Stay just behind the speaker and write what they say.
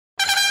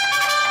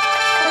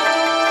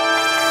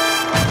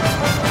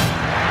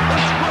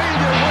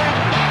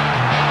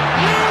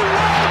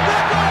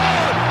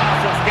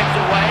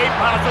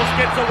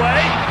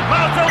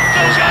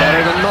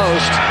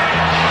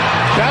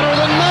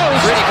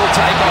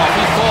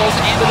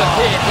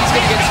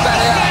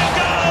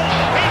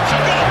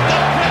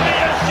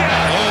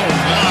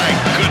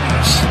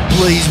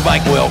Please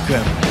make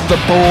welcome the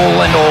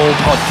Ball and All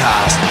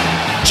podcast,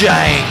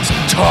 James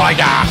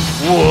Tiger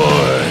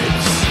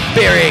Woods,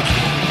 Beric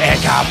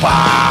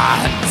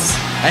Eckerbarts,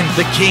 and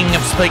the king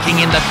of speaking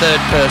in the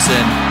third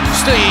person,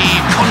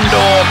 Steve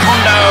Condon.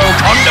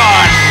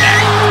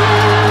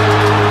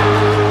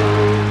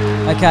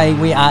 Okay,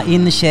 we are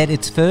in the shed.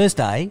 It's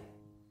Thursday.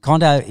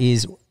 Condo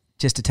is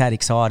just a tad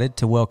excited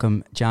to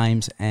welcome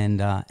James and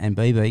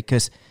BB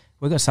because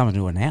we've got something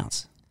to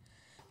announce.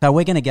 So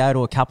we're going to go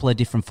to a couple of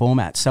different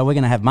formats. So we're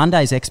going to have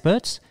Monday's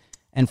Experts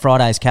and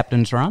Friday's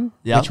Captain's Run,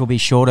 which will be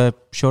shorter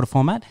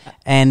format,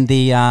 and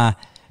the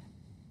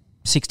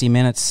 60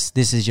 Minutes,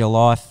 This Is Your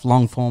Life,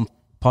 long form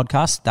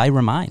podcast. They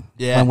remain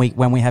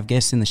when we have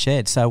guests in the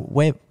shed. So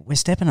we're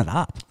stepping it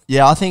up.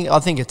 Yeah, I think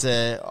it's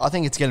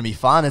going to be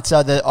fun. It's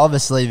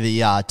obviously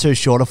the two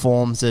shorter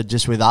forms are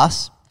just with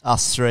us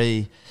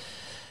three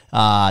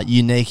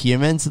unique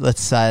humans. Let's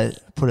say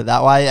put it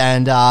that way,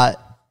 and.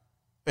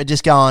 We're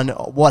just going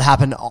what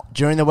happened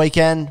during the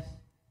weekend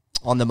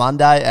on the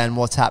Monday and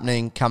what's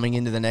happening coming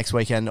into the next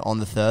weekend on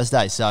the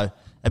Thursday. So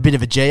a bit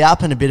of a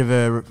G-up and a bit of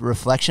a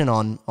reflection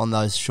on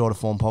those shorter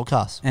form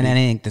podcasts. And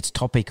anything that's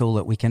topical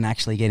that we can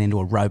actually get into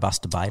a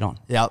robust debate on.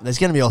 Yeah, there's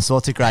going to be all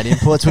sorts of great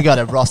inputs. We've got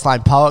a Ross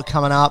Lane Poet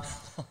coming up.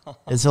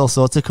 There's all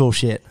sorts of cool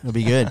shit. It'll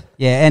be good.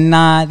 Yeah,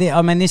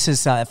 and this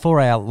is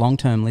for our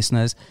long-term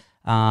listeners.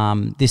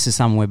 This is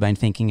something we've been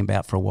thinking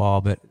about for a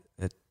while, but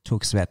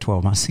took us about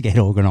 12 months to get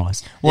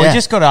organised. Well, you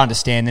just got to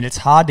understand that it's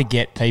hard to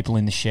get people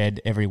in the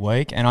shed every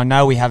week. And I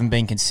know we haven't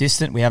been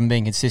consistent. We haven't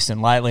been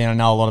consistent lately. And I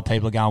know a lot of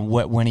people are going,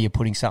 when are you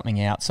putting something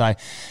out? So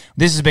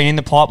this has been in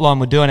the pipeline.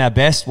 We're doing our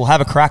best. We'll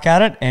have a crack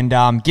at it and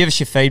give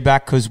us your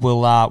feedback because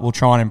we'll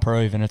try and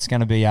improve. And it's going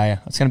to be a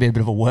bit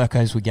of a work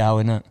as we go,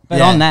 isn't it? But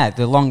on that,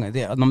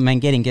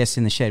 getting guests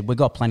in the shed, we've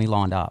got plenty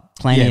lined up.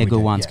 Plenty of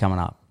good ones coming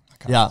up.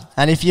 Okay. Yeah.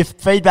 And if your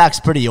feedback's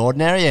pretty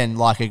ordinary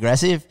and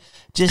aggressive,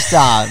 just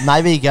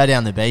maybe go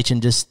down the beach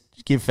and just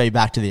give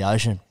feedback to the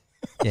ocean.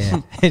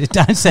 Yeah,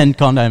 don't send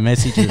Condo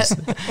messages.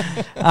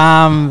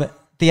 The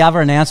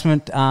other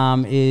announcement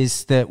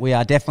is that we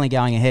are definitely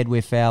going ahead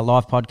with our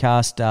live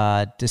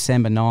podcast,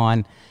 December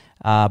 9,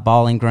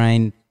 Bowling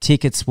Green.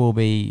 Tickets will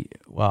be...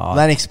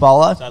 Lennox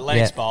Bolo. So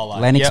Lennox Bolo.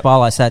 Lennox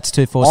Bolo, so that's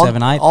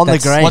 2478. On the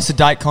green. What's the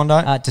date,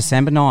 Condo?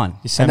 December 9.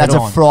 And that's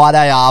a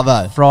Friday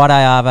Arvo. Friday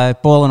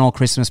Arvo, Ball and All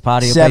Christmas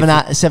party.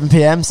 7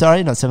 p.m,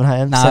 sorry, not 7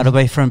 a.m. No, it'll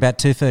be from about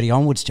 2:30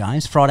 onwards,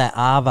 James. Friday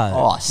Arvo.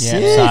 Oh,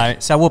 sick. Yeah,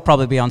 so we'll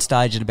probably be on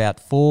stage at about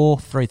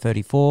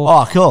 3:34.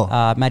 Oh, cool.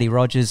 Matty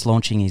Rogers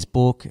launching his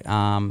book.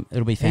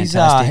 It'll be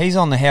fantastic. He's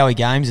on the Howie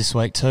Games this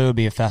week too. It'll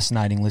be a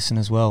fascinating listen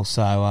as well.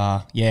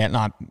 So,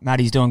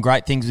 Matty's doing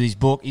great things with his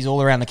book. He's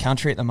all around the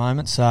country at the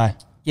moment, so...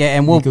 Yeah,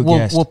 and we'll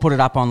put it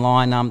up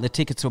online. The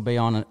tickets will be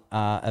on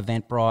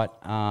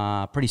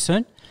Eventbrite pretty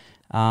soon.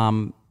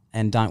 And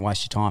don't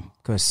waste your time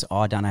because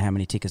I don't know how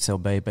many tickets there'll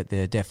be, but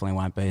there definitely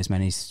won't be as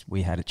many as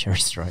we had at Cherry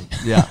Street.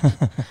 Yeah.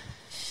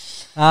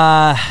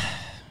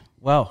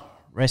 Well,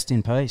 rest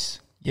in peace.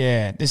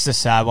 Yeah, this is a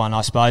sad one,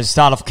 I suppose.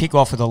 Kick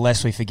off with a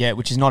lest we forget,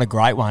 which is not a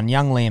great one.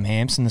 Young Liam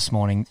Hampson this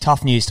morning.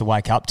 Tough news to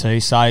wake up to.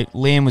 So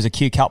Liam was a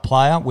Q Cup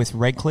player with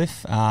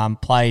Redcliffe,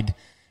 played...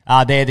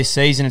 there this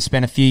season and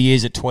spent a few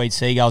years at Tweed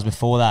Seagulls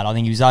before that. I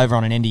think he was over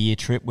on an end-of-year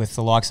trip with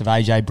the likes of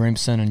AJ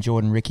Brimson and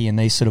Jordan Rickey and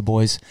these sort of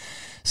boys.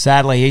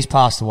 Sadly, he's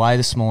passed away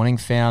this morning,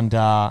 found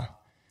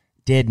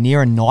dead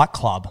near a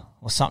nightclub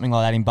or something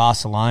like that in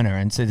Barcelona.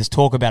 And so there's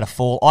talk about a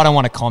fall. I don't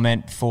want to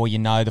comment before you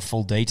know the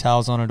full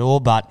details on it all,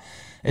 but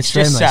it's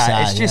extremely just sad.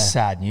 sad. It's just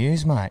sad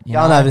news, mate.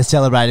 Going over to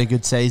celebrate a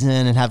good season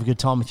and have a good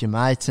time with your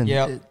mates.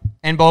 And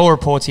and by all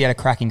reports, he had a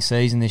cracking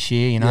season this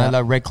year. You know,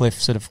 like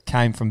Redcliffe sort of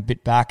came from a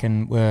bit back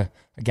and were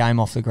a game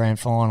off the grand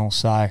final.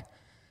 So,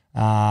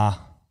 played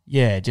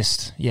in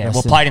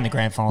the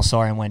grand final,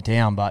 and went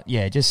down. But,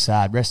 just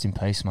sad. Rest in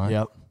peace, mate.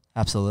 Yep,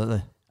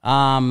 absolutely.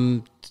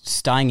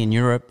 Staying in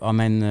Europe, I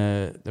mean,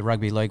 the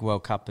Rugby League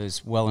World Cup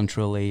is well and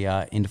truly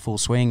into full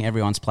swing.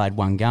 Everyone's played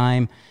one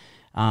game.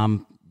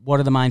 What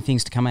are the main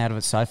things to come out of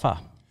it so far?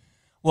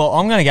 Well,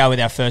 I'm going to go with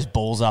our first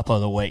balls up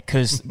of the week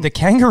because the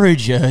kangaroo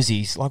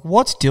jerseys,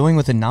 what's doing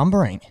with the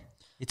numbering?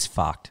 It's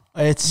fucked.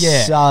 It's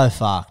so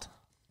fucked.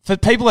 For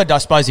people that I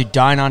suppose who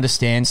don't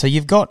understand, so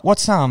you've got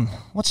what's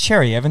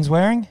Cherry Evans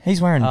wearing?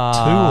 He's wearing 2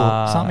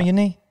 or something, isn't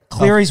he?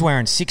 Cleary's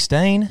wearing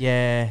 16.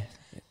 Yeah.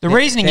 The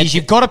reasoning is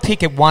you've got to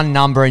pick at one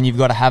number and you've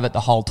got to have it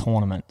the whole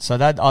tournament. So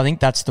that I think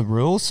that's the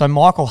rule. So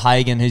Michael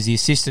Hagan, who's the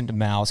assistant to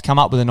Mal, has come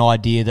up with an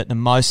idea that the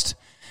most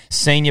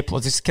senior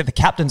players, the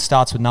captain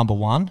starts with number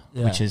 1,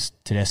 which is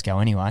Tedesco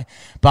anyway.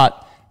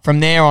 But from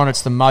there on,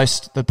 it's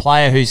the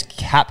player who's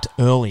capped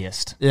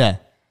earliest. Yeah.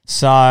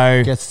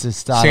 So gets to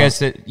start.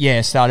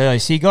 Start early.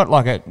 So you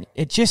got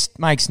it just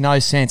makes no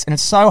sense, and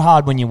it's so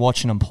hard when you're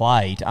watching them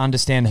play to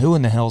understand who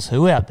in the hell's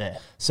who out there.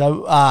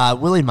 So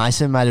Willie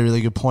Mason made a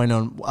really good point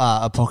on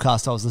a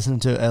podcast I was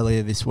listening to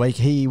earlier this week.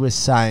 He was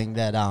saying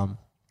that,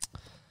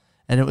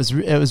 and it was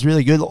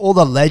really good. All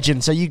the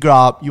legends. So you grow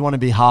up, you want to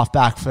be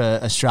halfback for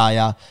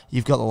Australia.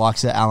 You've got the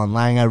likes of Alan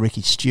Langer,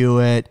 Ricky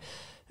Stewart,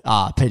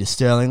 Peter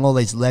Sterling, all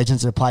these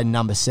legends that have played in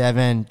number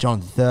 7,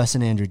 Jonathan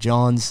Thurston, Andrew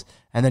Johns,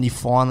 and then you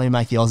finally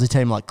make the Aussie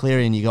team like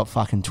Cleary and you got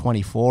fucking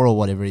 24 or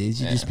whatever it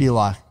is. You just be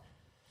like,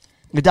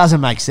 it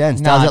doesn't make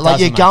sense, does it? Like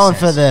you're going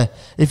for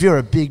if you're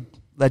a big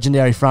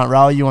legendary front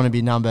rower, you want to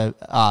be number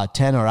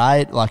 10 or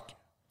 8, like.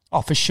 Oh,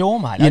 for sure,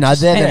 mate. They're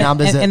the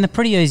numbers. And the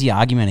pretty easy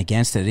argument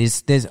against it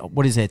is there's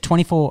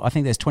 24. I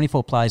think there's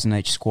 24 players in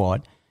each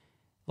squad.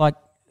 Like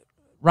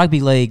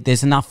rugby league,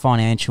 there's enough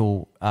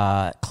financial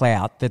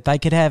clout that they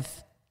could have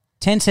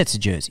 10 sets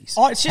of jerseys,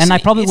 and they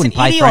probably wouldn't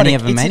pay for any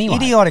of them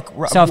anyway.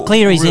 So if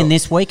Cleary's in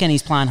this week and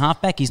he's playing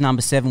halfback, he's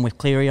number 7 with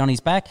Cleary on his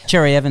back.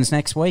 Cherry Evans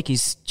next week,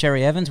 he's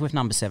Cherry Evans with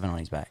number 7 on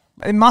his back.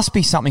 It must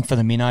be something for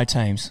the minnow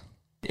teams.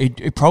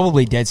 It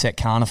probably dead set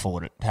can't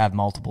afford it to have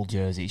multiple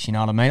jerseys. You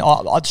know what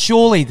I mean?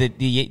 Surely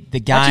the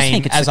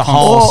game as a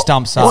whole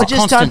stumps up. Or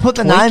just don't put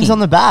the names on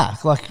the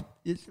back. Like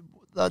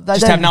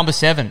just have number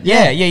 7.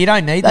 Yeah. You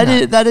don't need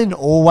that. They didn't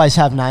always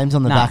have names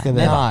on the back of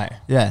it.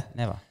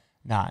 Never.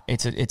 No,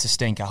 it's a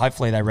stinker.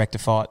 Hopefully they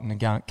rectify it in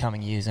the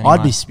coming years. Anyway.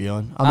 I'd be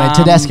spewing. I mean,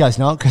 Tedesco's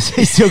not because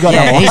he's still got.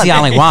 He's the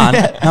only one.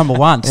 Number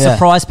 1. Yeah.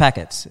 Surprise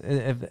packets.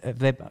 Have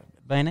there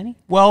been any?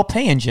 Well,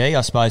 PNG,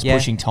 I suppose,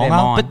 pushing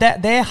Tonga,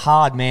 but they're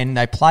hard, man.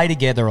 They play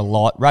together a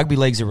lot. Rugby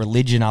league's a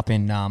religion up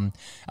in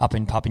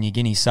Papua New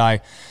Guinea. So,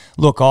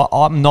 look,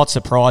 I'm not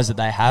surprised that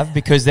they have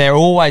because they're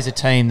always a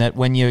team that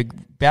when you're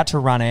about to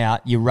run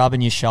out, you're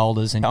rubbing your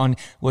shoulders and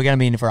we're going to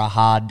be in for a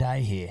hard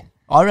day here.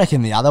 I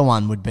reckon the other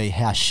one would be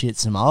how shit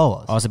Samoa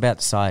was. I was about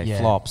to say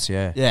flops,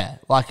 yeah.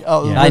 Like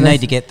they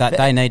need to get that.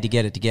 They need to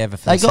get it together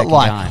for the second game.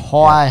 They got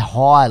like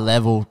high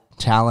level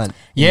talent.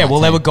 Yeah, well,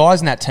 there were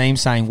guys in that team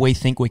saying, we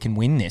think we can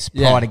win this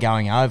prior to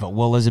going over.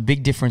 Well, there's a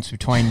big difference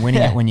between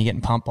winning it when you're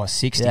getting pumped by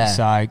 60. Yeah.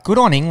 So, good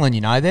on England,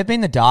 They've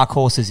been the dark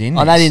horses in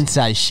this. They didn't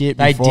say shit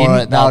before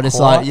it. They were just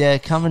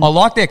like, come and... I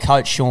like their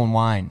coach, Sean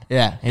Wayne.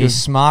 Yeah. He's a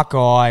smart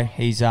guy.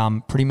 He's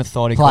pretty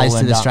methodical. Plays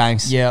to the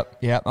strengths.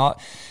 Yep.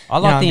 I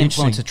like the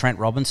influence of Trent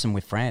Robinson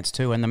with France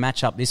too. And the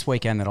matchup this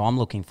weekend that I'm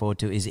looking forward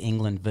to is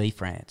England v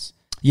France.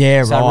 Yeah,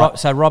 right.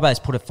 So Robbo's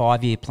put a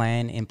 5-year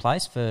plan in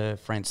place for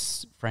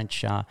French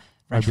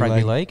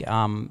Rugby League.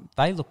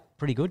 They look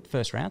pretty good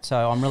first round,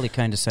 so I'm really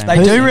keen to see them.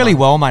 They do really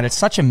well, mate. It's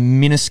such a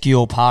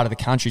minuscule part of the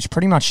country. It's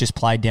pretty much just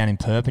played down in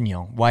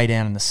Perpignan, way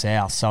down in the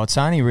south. So it's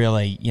only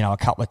really, a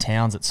couple of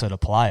towns that sort of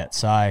play it.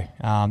 So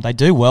they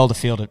do well to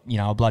field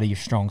a bloody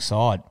strong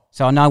side.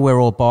 So I know we're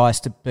all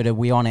biased, but are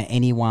we on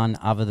anyone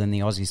other than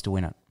the Aussies to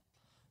win it?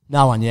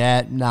 No one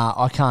yet. No,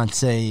 I can't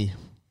see.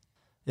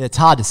 It's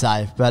hard to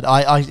say, but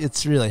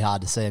it's really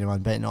hard to see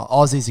anyone beating.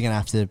 Aussies are going to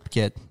have to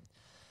get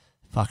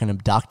fucking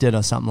abducted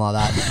or something like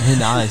that. Who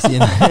knows?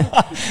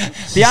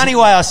 The only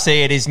way I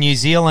see it is New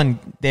Zealand,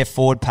 their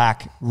forward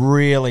pack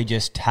really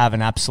just have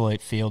an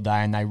absolute field day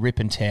and they rip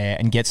and tear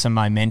and get some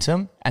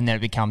momentum and then it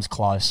becomes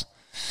close.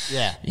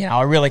 Yeah.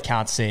 I really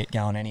can't see it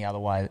going any other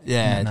way.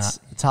 Yeah,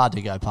 it's hard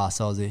to go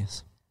past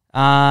Aussies.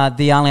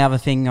 The only other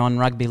thing on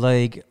rugby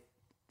league,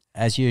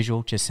 as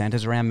usual, just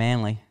centres around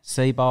Manly.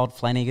 Seibold,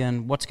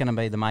 Flanagan, what's going to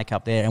be the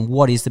makeup there and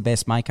what is the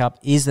best makeup?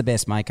 Is the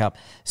best makeup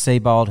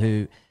Seibold,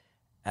 who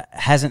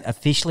hasn't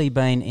officially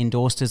been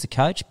endorsed as a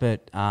coach,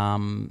 but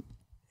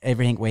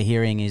everything we're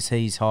hearing is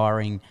he's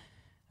hiring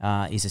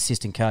his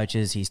assistant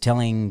coaches. He's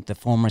telling the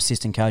former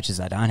assistant coaches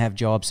they don't have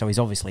jobs, so he's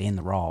obviously in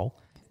the role.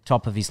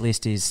 Top of his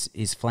list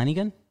is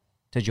Flanagan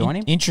to join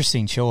him.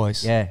 Interesting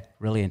choice. Yeah,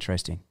 really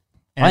interesting.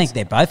 And I think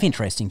they're both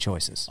interesting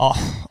choices.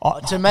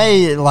 To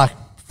me, like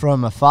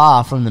from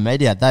afar, from the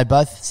media, they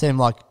both seem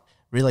like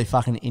really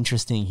fucking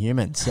interesting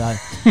humans. So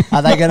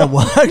are they going to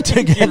work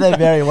together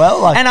very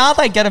well? And are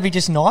they going to be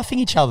just knifing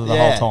each other the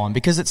whole time?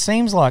 Because it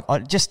seems like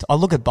I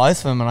look at both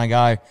of them and I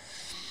go,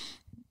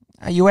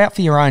 are you out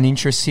for your own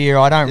interests here?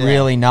 I don't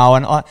really know.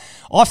 And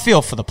I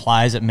feel for the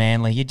players at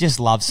Manly. You just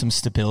love some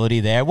stability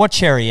there. What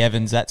Cherry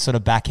Evans, that sort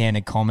of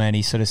backhanded comment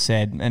he sort of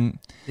said, and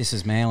this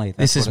is Manly.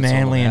 This is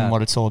Manly and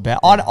what it's all about.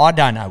 Yeah. I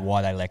don't know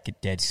why they let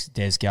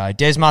Des go.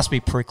 Des must be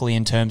prickly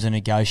in terms of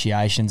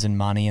negotiations and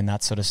money and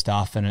that sort of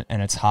stuff, and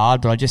it's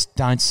hard, but I just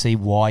don't see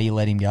why you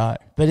let him go.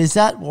 But is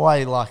that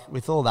why, like,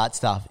 with all that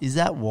stuff, is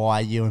that why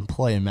you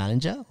employ a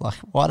manager? Like,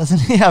 why doesn't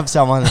he have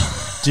someone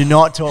do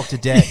not talk to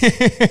Des?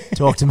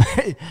 Talk to me.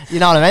 You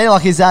know what I mean?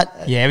 Like, is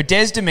that... Yeah, but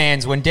Des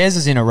demands, when Des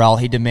is in a role,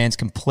 he demands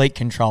complete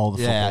control of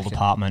the football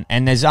department.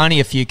 And there's only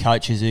a few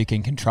coaches who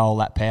can control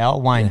that power.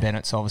 Wayne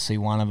Bennett's obviously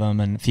one of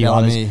them and a few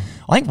others.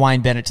 I think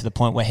Wayne Bennett to the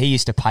point where he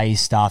used to pay his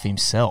staff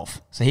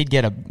himself. So he'd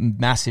get a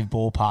massive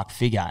ballpark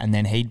figure and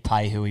then he'd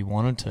pay who he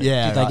wanted to.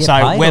 Yeah, did they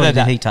get paid or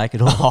did he take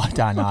it all? I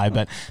don't know,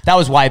 but that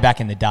was way back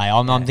in the day.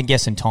 I'm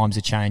guessing times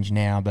have changed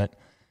now, but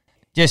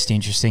just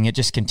interesting. It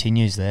just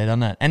continues there,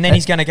 doesn't it? And then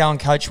he's going to go and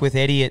coach with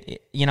Eddie,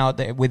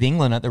 with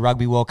England at the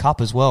Rugby World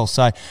Cup as well.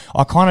 So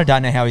I kind of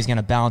don't know how he's going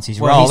to balance his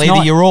role.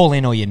 Either you're all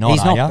in or you're not.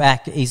 He's not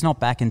back. He's not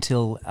back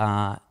until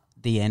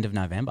the end of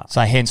November.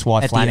 So hence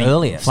why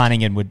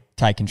Flanagan would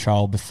take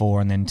control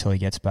before and then until he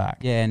gets back.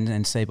 Yeah, and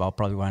Seibold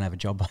probably won't have a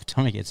job by the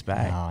time he gets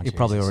back. He'll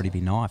probably already be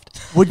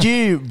knifed. Would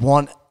you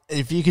want,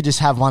 if you could just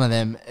have one of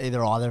them,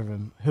 either of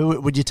them, who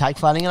would you take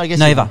Flanagan? I guess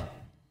neither.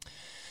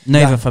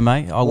 Neither for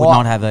me. I would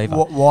not have either.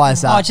 Why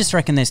is that? I just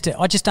reckon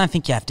I just don't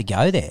think you have to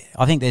go there.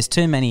 I think there's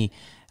too many.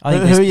 Who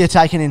are you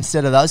taking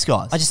instead of those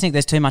guys? I just think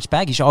there's too much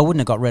baggage. I wouldn't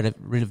have got rid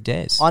of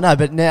Des. I know,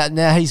 but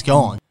now he's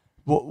gone.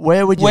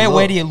 Where would you look?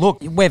 Where do you look?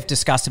 We've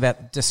discussed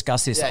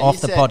this Yeah, off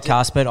you the said-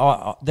 podcast,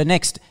 but the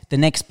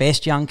next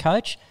best young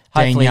coach,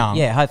 Dean hopefully, Young.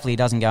 hopefully he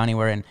doesn't go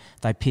anywhere and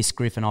they piss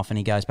Griffin off and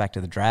he goes back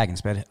to the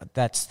Dragons. But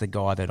that's the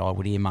guy that I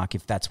would earmark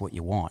if that's what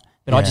you want.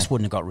 But I Yeah. just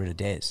wouldn't have got rid of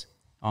Des.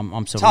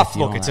 I'm sort Tough of with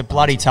you look. on It's that a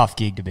bloody tough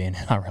gig to be an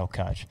NRL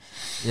coach.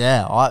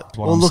 Yeah, what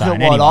I'm look saying. at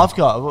what Anyway. I've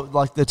got.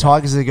 Like the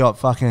Tigers have got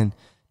fucking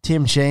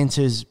Tim Sheens,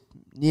 who's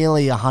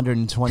nearly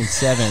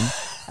 127,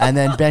 and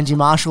then Benji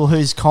Marshall,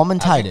 who's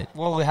commentated.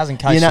 Well, he hasn't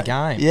coached a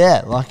game.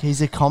 Yeah, like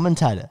he's a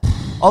commentator.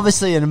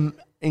 Obviously, an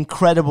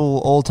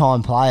incredible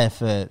all-time player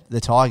for the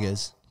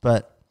Tigers,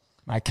 but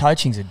Mate,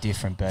 coaching's a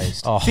different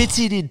beast. Oh,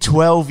 Fitzy did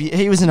 12 years.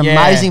 He was an Yeah.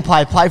 amazing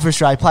player. Played for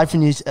Australia. Played for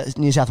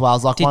New South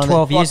Wales. Like Did one of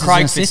 12 the, years Like as an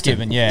Craig assistant.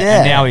 Fitzgibbon, yeah. Yeah.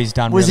 And now he's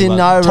done Was really in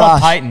well. no Todd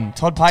rush. Payton.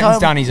 Todd Payton's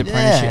done his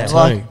apprenticeship too.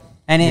 like-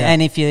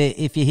 And if you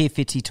hear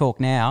Fitzy talk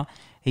now,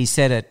 he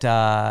said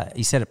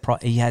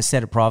it. He has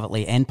said it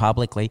privately and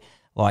publicly.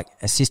 Like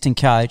assistant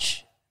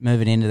coach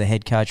moving into the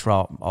head coach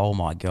role. Oh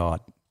my God,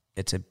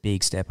 it's a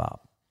big step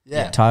up.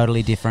 Yeah.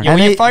 Totally different. Yeah, And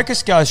well, your he-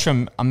 focus goes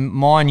from a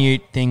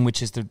minute thing,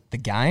 which is the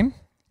game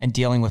and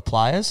dealing with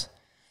players,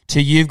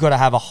 to you've got to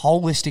have a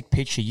holistic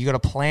picture. You've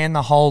got to plan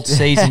the whole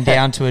season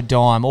down to a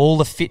dime. All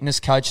the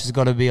fitness coaches have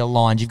got to be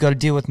aligned. You've got to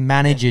deal with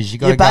managers.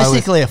 You've got You're to go with...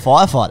 basically a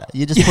firefighter.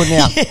 You're just putting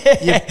out.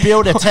 You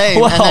build a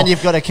team, and then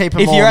you've got to keep them.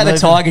 If all you're at the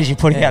moving. Tigers, you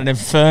put out an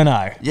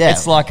inferno. Yeah.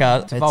 It's like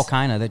a... It's a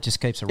volcano that just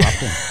keeps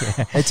erupting.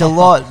 Yeah. It's a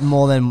lot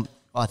more than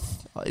I'm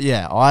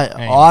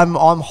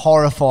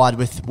horrified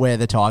with where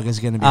the Tigers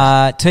are going to be.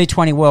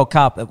 T20 World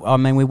Cup. I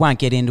mean, we won't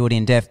get into it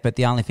in depth, but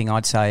the only thing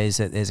I'd say is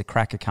that there's a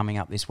cracker coming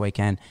up this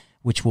weekend,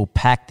 which will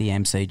pack the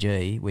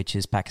MCG, which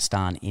is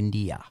Pakistan,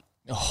 India.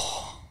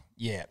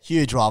 Yeah.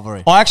 Huge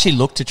rivalry. I actually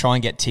looked to try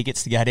and get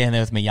tickets to go down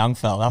there with my young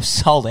fella. I was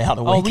sold out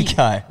a week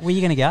ago. Where are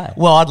you going to go?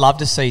 Well, I'd love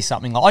to see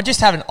something like... I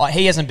just haven't...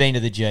 He hasn't been to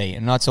the G,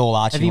 and that's all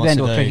Archie Have you wants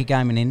been to a do. cricket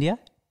game in India?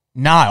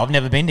 No, I've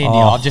never been to India.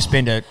 Oh. I've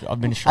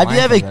been to Sri Have you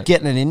Lanka, ever but-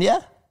 gotten in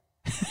India?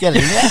 Get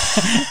in India?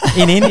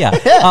 In India?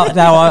 Oh,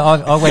 no,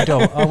 I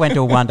went to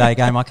a one day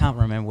game. I can't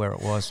remember where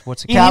it was.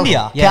 What's it In called?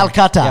 India? Yeah.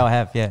 Calcutta. Yeah, I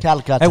have. Yeah,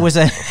 Calcutta.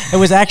 It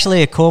was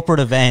actually a corporate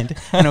event,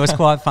 and it was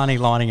quite funny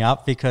lining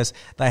up because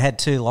they had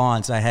two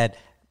lines. They had,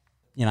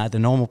 the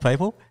normal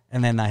people,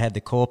 and then they had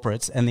the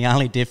corporates, and the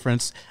only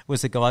difference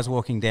was the guys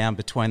walking down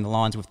between the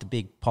lines with the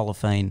big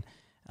polythene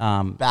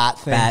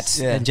Bats,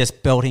 yeah. and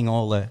just belting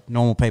all the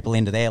normal people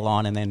into their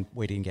line, and then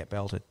we didn't get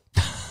belted.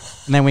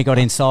 And then we got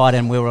inside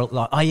and we were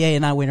like, oh,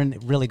 yeah, we're in a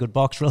really good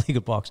box.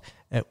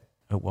 It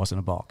wasn't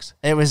a box.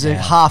 It was a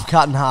half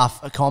cut and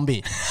half a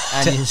combi.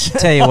 And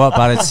Tell you what,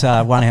 but it's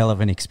one hell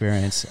of an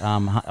experience.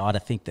 I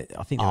think there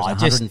was Oh,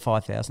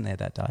 105,000 there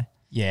that day.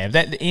 Yeah,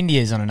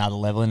 India's on another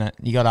level, isn't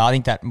it? I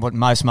think that what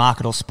most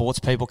marketable sports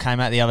people came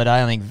out the other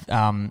day. I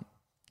think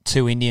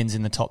 2 Indians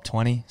in the top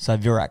 20. So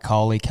Virat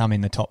Kohli come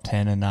in the top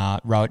 10 and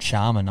Rohit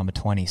Sharma number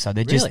 20. So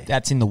they're Really?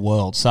 that's in the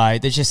world. So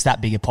there's just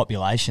that big a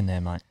population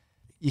there, mate.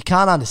 you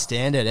can't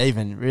understand it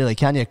even, really,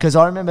 can you? Because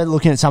I remember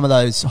looking at some of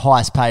those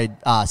highest paid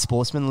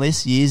sportsman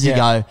lists years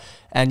ago,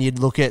 and you'd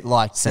look at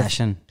like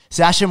Sachin.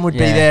 Sachin would be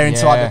Yeah, there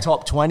inside yeah. the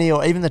top 20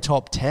 or even the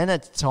top 10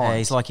 at times. Yeah,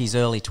 he's like his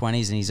early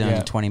 20s and he's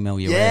earning 20 mil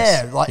US.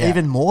 Yeah, like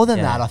even more than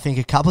Yeah. that, I think,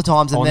 a couple of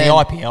times. And Oh, then, the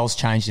IPL's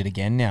changed it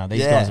again now. These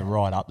Yeah. guys are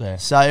right up there.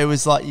 so it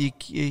was like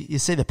you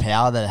see the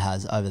power that it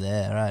has over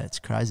there, right? It's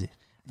crazy.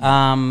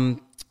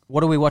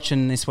 What are we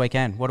watching this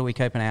weekend? What are we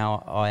keeping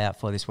our eye out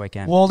for this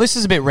weekend? Well, this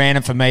is a bit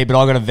random for me, but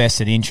I've got a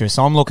vested interest.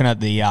 I'm looking at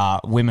the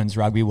Women's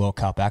Rugby World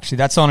Cup, actually.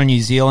 That's on in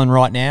New Zealand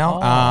right now.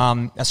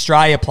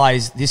 Australia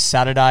plays this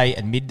Saturday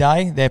at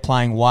midday. They're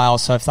playing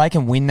Wales. So if they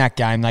can win that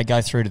game, they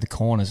go through to the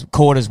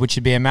quarters, which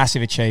would be a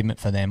massive achievement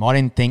for them. I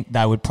didn't think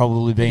they would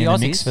probably be The in the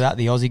mix Aussies? for that,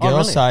 the Aussie Oh,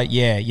 girls.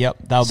 really? So,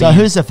 they'll So be...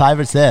 who's the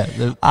favourites there?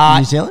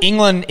 New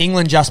Zealand?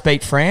 England just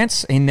beat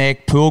France in their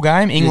pool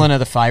game. England are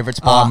the favourites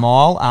by a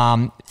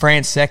mile.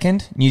 France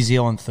second, New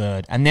Zealand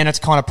third. And then it's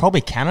kind of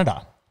probably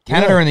Canada.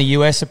 Canada and the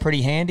US are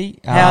pretty handy.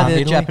 How are the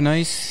Italy.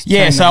 Japanese?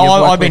 Yeah, team so that you've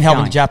worked I've been with helping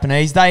going? the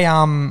Japanese. They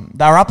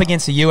were up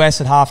against the US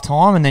at half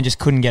time and then just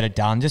couldn't get it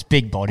done. Just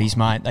big bodies,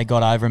 mate. They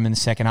got over them in the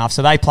second half.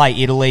 So they play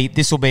Italy.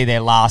 This will be their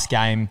last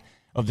game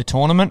of the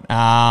tournament.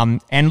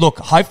 And look,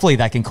 hopefully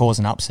they can cause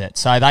an upset.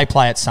 So they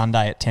play it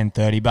Sunday at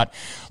 10:30. But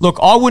look,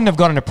 I wouldn't have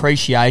got an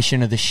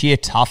appreciation of the sheer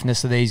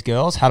toughness of these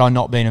girls had I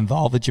not been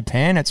involved with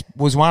Japan. It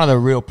was one of the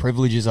real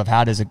privileges I've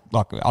had as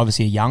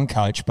obviously a young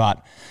coach,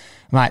 but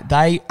mate,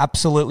 they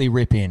absolutely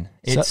rip in.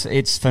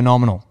 It's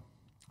phenomenal.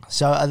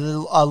 So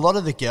a lot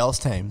of the girls'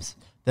 teams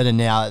that are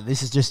now,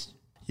 this is just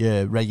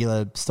your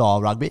regular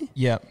style rugby.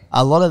 Yeah.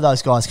 A lot of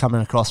those guys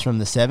coming across from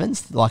the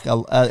sevens. Like,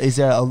 is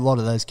there a lot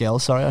of those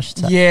girls? Sorry, I should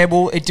say. Yeah,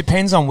 well, it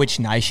depends on which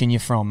nation you're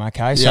from,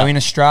 okay? So Yeah. in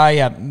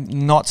Australia,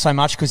 not so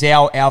much because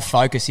our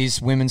focus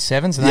is women's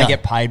sevens and Yeah. they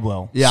get paid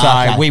well. Yeah,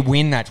 so okay. we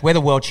win that. We're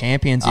the world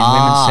champions in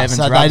women's sevens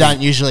so rugby. they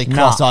don't usually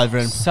cross over.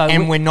 And So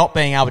And we're not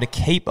being able to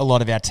keep a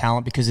lot of our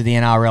talent because of the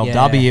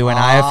NRLW and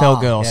Ah, AFL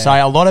girls. yeah. So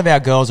a lot of our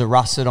girls are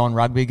rusted on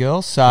rugby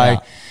girls. So,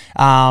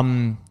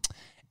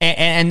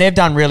 and they've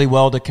done really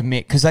well to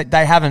commit because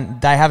they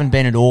haven't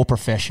been at all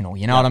professional.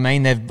 You know what I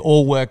mean? They've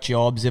all worked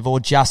jobs. They've all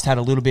just had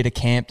a little bit of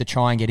camp to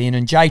try and get in.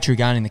 And Jay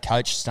Trugani, the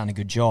coach, has done a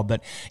good job.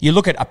 But you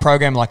look at a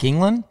program like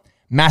England,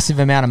 massive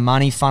amount of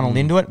money funneled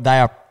into it. They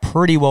are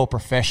pretty well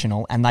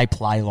professional and they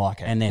play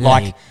like it. And they're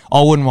like big.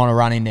 I wouldn't want to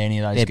run into any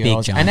of those They're big,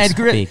 girls. And Jones.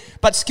 they're Big.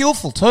 but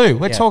skillful too.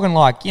 We're Yeah. talking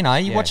like, you're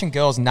Yeah. watching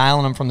girls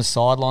nailing them from the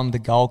sideline, the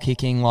goal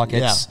kicking. Like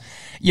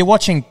you're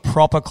watching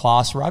proper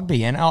class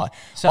rugby. And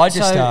So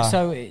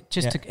yeah.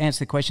 to answer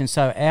the question,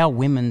 so our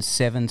women's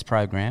sevens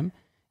program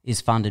is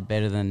funded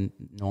better than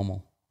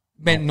normal.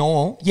 Meant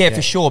normal,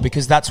 for sure,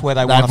 because that's where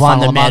they They've want to won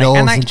funnel the the money. medals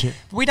And and shit.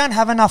 we don't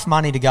have enough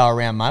money to go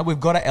around, mate. We've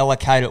got to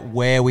allocate it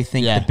where we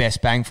think Yeah. the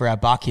best bang for our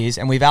buck is,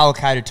 and we've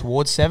allocated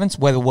towards sevens.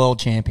 We're the world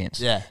champions.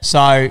 Yeah.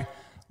 So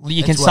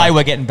you can It's say worked.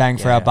 we're getting bang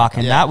for our buck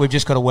in Yeah. that. We've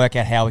just got to work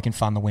out how we can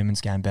fund the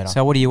women's game better.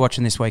 So what are you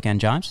watching this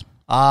weekend, James?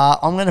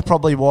 I'm going to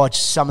probably watch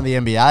some of the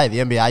NBA. The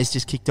NBA's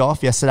just kicked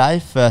off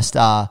yesterday. First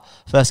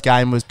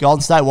game was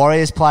Golden State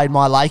Warriors played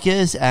my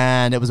Lakers,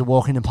 and it was a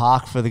walk in the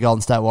park for the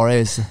Golden State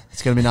Warriors.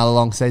 It's going to be another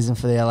long season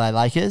for the LA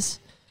Lakers.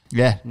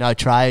 Yeah, no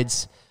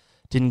trades.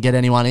 Didn't get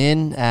anyone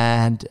in,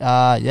 and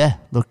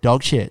look,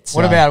 dog shit. So.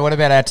 What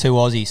about our two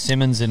Aussies,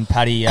 Simmons and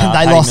Paddy? They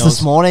Paddy lost Mills?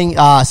 this morning.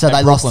 So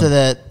they lost to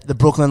the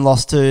Brooklyn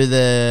lost to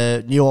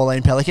the New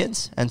Orleans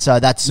Pelicans, and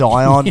so that's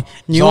Zion.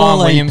 New Zion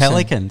Orleans Williamson.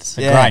 Pelicans.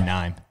 A Yeah. great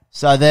name.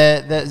 So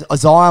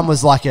Zion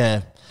was like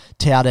a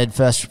touted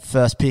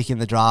first pick in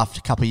the draft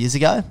a couple of years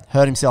ago.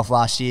 Hurt himself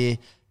last year.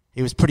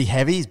 He was pretty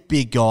heavy. He's a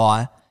big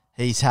guy.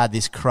 He's had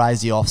this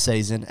crazy off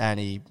season, and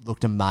he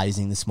looked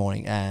amazing this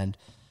morning. And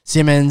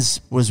Simmons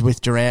was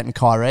with Durant and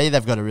Kyrie.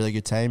 They've got a really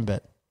good team,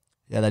 but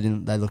yeah,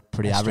 they looked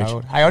pretty average.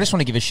 Struggled. Hey, I just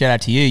want to give a shout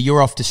out to you.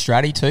 You're off to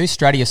Stratty too.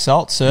 Stratty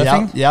Assault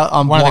surfing. Yeah,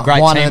 I'm one of the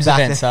great winding teams back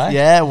events. Eh?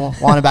 Yeah,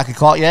 winding back a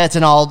clock. Yeah,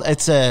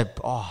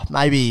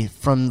 maybe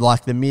from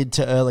like the mid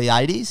to early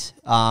 80s.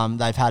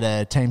 They've had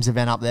a teams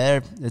event up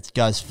there. It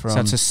goes from So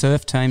it's a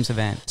surf teams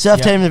event.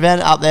 team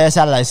event up there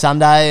Saturday,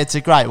 Sunday. It's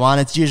a great one.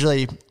 It's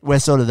usually we're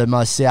sort of the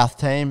most south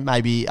team,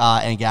 maybe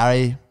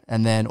Angary,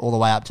 and then all the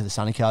way up to the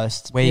sunny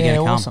coast. Where are you going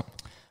to come? awesome.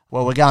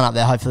 Well, we're going up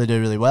there. Hopefully, do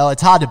really well.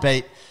 It's hard to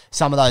beat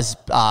some of those.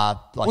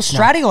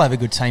 Stratty will have a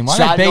good team. Won't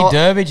Stratty- they? Bede,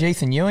 Durbridge,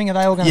 Ethan Ewing, are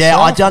they all going to Yeah,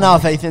 surf? I don't know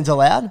if Ethan's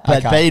allowed,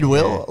 but Okay. Bede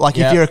will. Yeah. If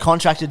Yeah. you're a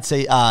contracted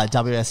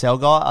WSL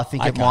guy, I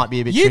think it Okay. might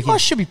be a bit you tricky.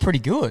 guys should be pretty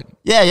good.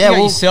 Yeah, You got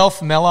well-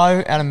 yourself,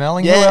 Mello, Adam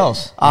Melling. Yeah. Who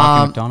else?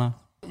 Mikey McDonough.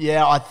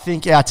 Yeah, I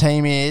think our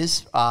team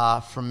is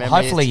from memory.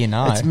 Hopefully you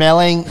know. It's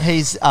Melling.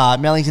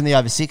 Melling's in the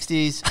over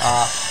 60s.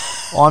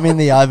 I'm in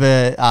the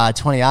over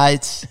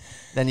 28s.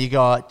 Then you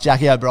got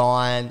Jackie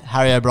O'Brien,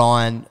 Harry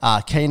O'Brien,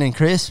 Keenan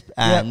Crisp,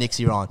 and Yep.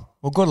 Nixie Ryan.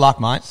 Well, good luck,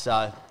 mate.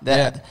 So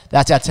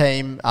that's our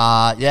team.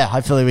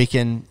 Hopefully we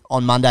can,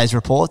 on Monday's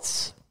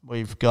reports,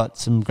 we've got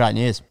some great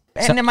news.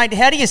 And then, mate,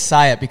 how do you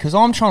say it? Because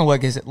I'm trying to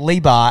work, is it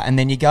Lebar, and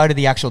then you go to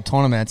the actual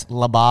tournament, it's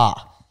Labar.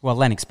 Well,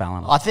 Lennox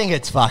Ballina. I think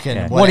it's fucking...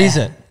 Yeah. What is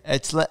it?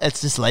 It's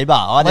just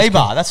Lebar.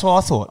 Lebar, that's what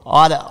I thought.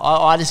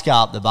 I just go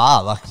up the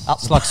bar. Like,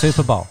 It's like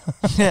Super Bowl.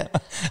 yeah.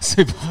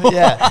 Super.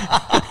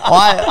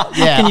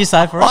 Can you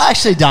say for us? I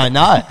actually don't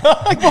know.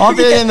 I've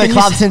been in the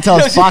club since I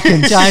was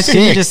fucking James, can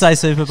you six. just say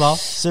Super Bowl?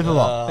 Super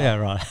Bowl. Yeah,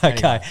 right.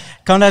 Okay.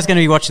 Condo's going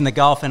to be watching the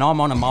golf, and I'm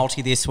on a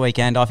multi this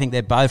weekend. I think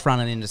they're both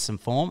running into some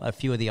form, a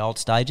few of the old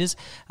stages.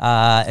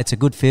 It's a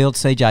good field,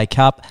 CJ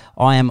Cup.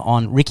 I am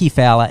on Ricky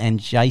Fowler and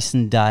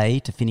Jason Day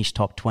to finish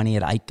top 20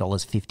 at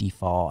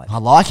 $8.55. I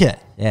like it.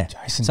 Yeah,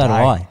 Jason so Day. do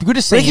I. Good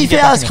to see Ricky him get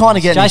back Fowler's in kind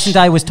of the getting... Jason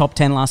Day was top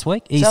 10 last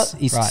week. His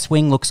Right.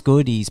 swing looks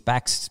good. His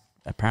back's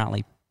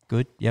apparently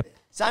good. Yep.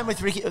 Same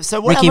with Ricky. So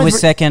what Ricky happened was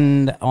with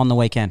second on the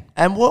weekend.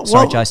 And what?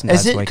 Sorry, Jason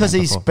is Day's it because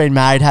weekend he's before. been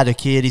married, had a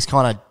kid? He's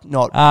kind of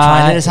not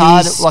training as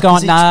hard. He's Like, gone,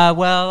 is he-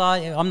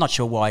 I'm not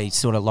sure why he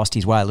sort of lost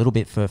his way a little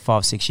bit for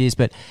 5-6 years,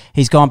 but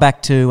he's gone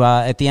back to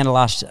at the end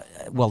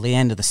of the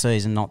end of the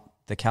season, not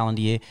the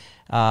calendar year.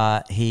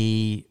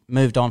 He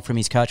moved on from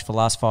his coach for the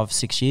last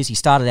 5-6 years. He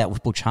started out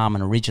with Butch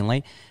Harmon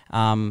originally.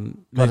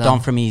 Moved on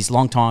from his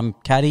long-time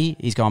caddy.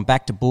 He's gone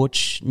back to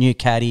Butch, new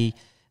caddy,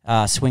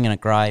 swinging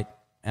it great.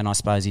 And I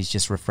suppose he's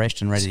just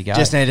refreshed and ready to go.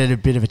 Just needed a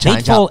bit of a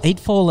change up. He'd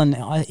fallen.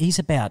 He's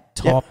about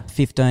top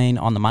 15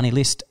 on the money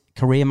list,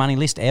 career money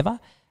list ever.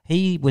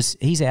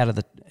 He's out of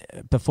the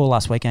before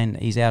last weekend.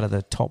 He's out of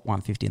the top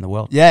 150 in the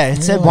world. Yeah,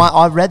 it said one.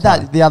 I read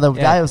that the other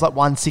day. Yeah. It was like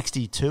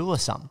 162 or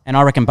something. And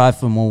I reckon both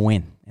of them will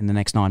win in the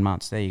next 9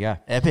 months. There you go.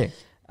 Epic.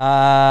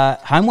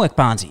 Homework,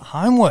 Barnesy.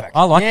 Homework.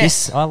 I like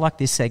Yes. this. I like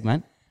this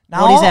segment.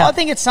 No, I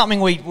think it's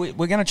something we're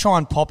going to try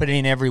and pop it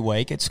in every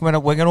week. We're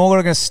all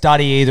going to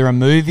study either a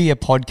movie, a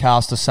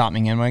podcast, or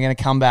something, and we're going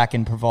to come back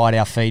and provide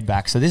our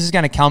feedback. So this is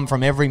going to come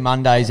from every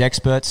Monday's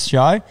Experts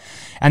show,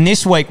 and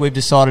this week we've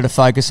decided to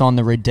focus on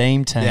the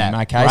Redeem team. Yeah,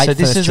 okay, great so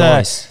this is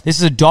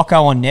a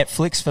doco on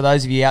Netflix for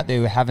those of you out there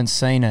who haven't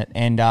seen it,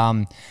 and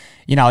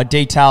it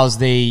details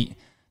the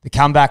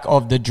comeback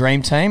of the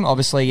Dream Team,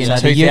 obviously in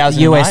 2008.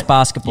 The US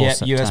basketball US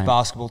team.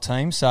 basketball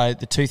team. So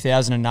the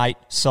 2008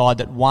 side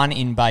that won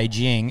in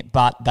Beijing,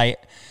 but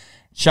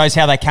shows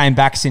how they came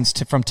back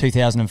from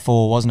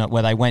 2004, wasn't it?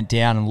 Where they went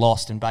down and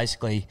lost and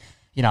basically,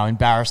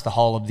 embarrassed the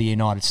whole of the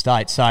United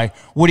States. So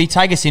Woody,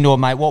 take us into it,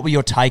 mate. What were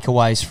your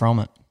takeaways from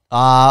it?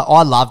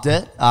 I loved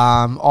it.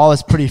 I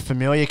was pretty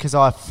familiar because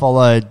I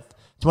followed.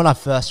 When I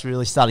first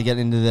really started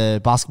getting into the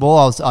basketball,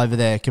 I was over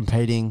there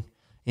competing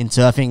in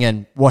surfing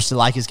and watched the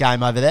Lakers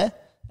game over there.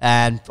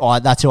 And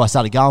that's who I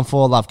started going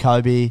for. Love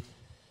Kobe.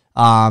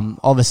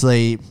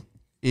 Obviously,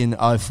 in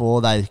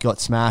 2004, they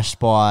got smashed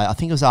by, I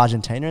think it was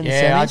Argentina in the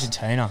semis. Yeah,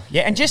 Argentina.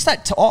 Yeah, and just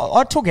that,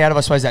 I took out of,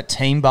 I suppose, that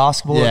team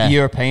basketball that the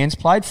Europeans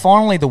played.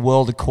 Finally, the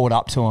world had caught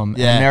up to them.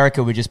 Yeah. And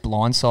America were just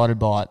blindsided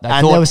by it. They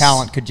thought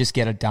talent could just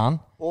get it done.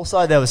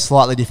 Also, there was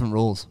slightly different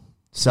rules.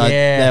 So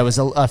there was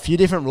a few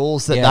different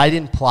rules that they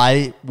didn't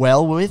play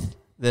well with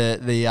the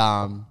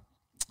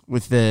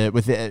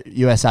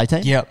USA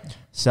team. Yep.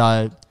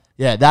 So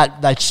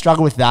that they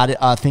struggled with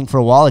that. I think for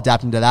a while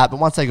adapting to that, but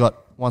once they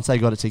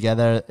got it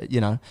together,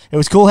 it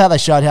was cool how they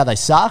showed how they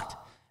sucked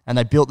and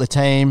they built the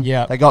team.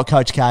 Yeah. They got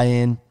Coach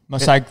K in.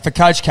 So for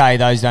Coach K,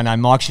 those who don't know,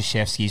 Mike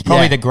Krzyzewski is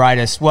probably the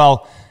greatest.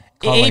 Well,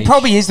 College. he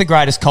probably is the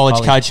greatest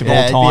college coach of all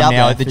he'd be time up now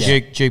there at the for sure.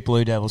 Duke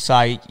Blue Devils. So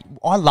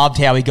I loved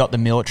how he got the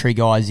military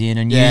guys in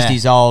and used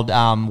his old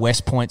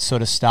West Point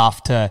sort of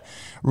stuff to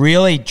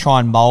really try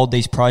and mould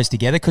these pros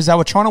together because they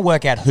were trying to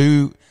work out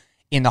who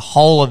in the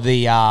whole of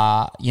the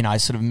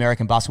sort of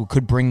American basketball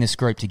could bring this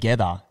group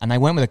together. And they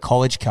went with a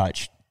college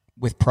coach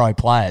with pro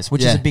players,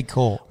 which is a big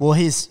call. Well,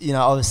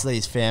 obviously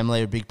his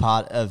family are a big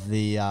part of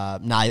the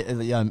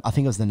Navy. I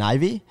think it was the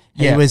Navy.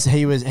 Yeah.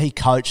 He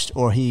coached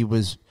or he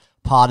was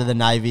part of the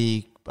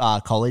Navy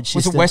college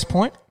Was system. it West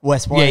Point?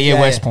 West Point. Yeah,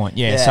 West Point.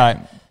 Yeah.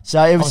 So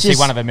it was obviously just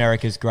one of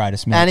America's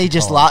greatest men. and he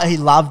just he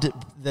loved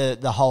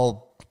the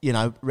whole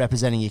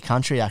representing your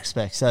country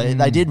aspect. So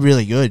they did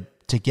really good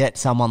to get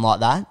someone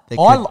like that.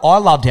 I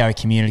loved how he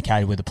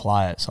communicated with the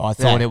players. I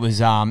thought it was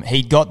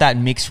he got that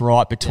mix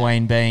right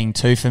between being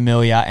too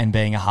familiar and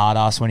being a hard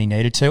ass when he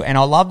needed to. And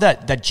I love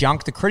that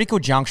the critical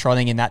juncture I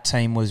think in that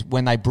team was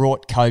when they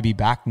brought Kobe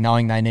back,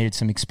 knowing they needed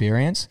some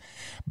experience,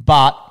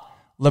 but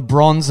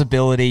LeBron's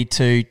ability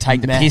to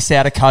take the piss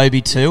out of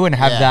Kobe too and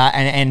have that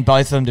and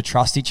both of them to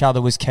trust each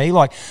other was key.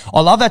 Like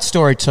I love that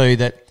story too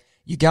that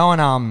you go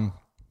and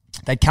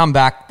they'd come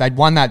back, they'd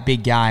won that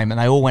big game and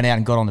they all went out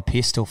and got on the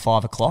piss till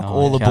 5 o'clock.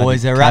 All the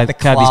boys, they're at the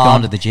club. Kobe's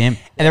gone to the gym.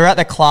 And they're at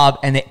the club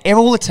and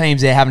all the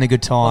teams there having a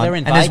good time. they're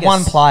in and there's Vegas.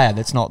 one player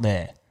that's not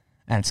there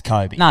and it's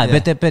Kobe. No,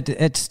 but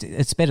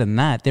it's better than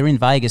that. They're in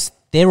Vegas.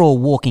 They're all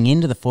walking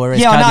into the foyer as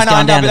Yeah, Kobe's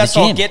going down but to that's the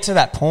all gym. get to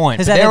that point.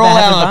 Has But that they're ever all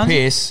out happened, on the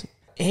Barnes? piss.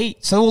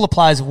 So all the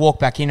players have walked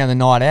back in on the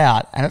night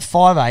out, and at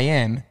 5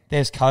 a.m.,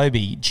 there's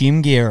Kobe,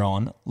 gym gear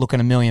on, looking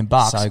 $1 million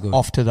So good.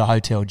 off to the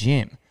hotel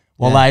gym.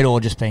 While they'd all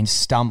just been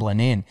stumbling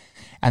in.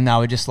 And they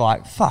were just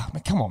like, fuck,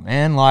 man, come on,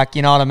 man. Like,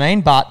 you know what I mean?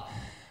 But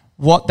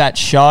what that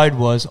showed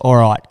was, all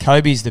right,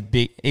 Kobe's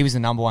he was the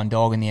number one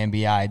dog in the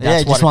NBA.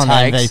 That's just what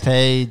won it the takes.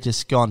 MVP,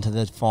 just gone to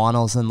the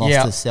finals and lost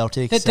to the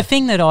Celtics. The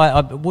thing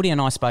that Woody and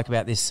I spoke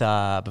about this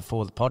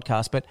before the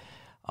podcast, but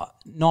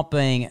not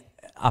being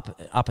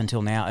up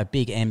until now a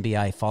big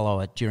NBA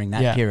follower during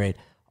that period,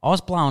 I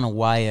was blown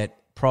away at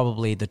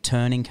probably the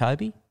turn in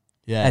Kobe,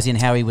 as in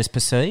how he was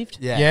perceived.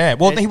 Yeah,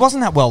 well, he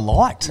wasn't that well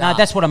liked. No,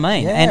 that's what I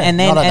mean. Yeah. And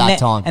then Not at that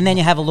time. And then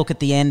you have a look at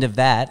the end of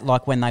that,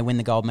 like when they win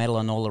the gold medal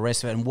and all the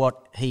rest of it, and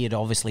what he had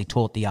obviously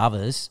taught the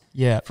others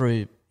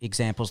through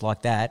examples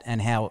like that, and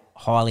how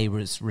highly he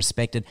was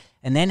respected,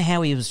 and then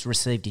how he was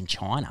received in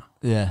China.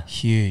 Yeah.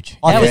 Huge.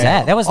 That was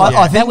that. That was like,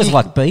 I think that was you-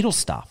 like Beatles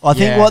stuff. I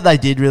think what they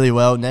did really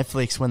well,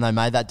 Netflix, when they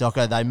made that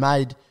doco, they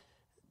made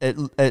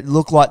it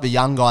looked like the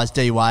young guys,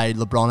 D Wade,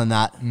 LeBron, and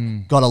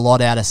that got a lot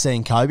out of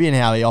seeing Kobe and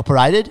how he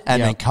operated,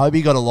 and then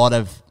Kobe got a lot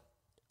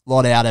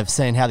out of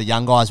seeing how the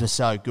young guys were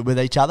so good with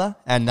each other,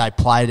 and they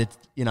played it.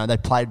 They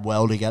played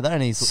well together,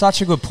 and he's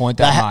Such a good point,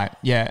 They that, ha- mate.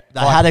 Yeah. they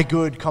had a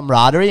good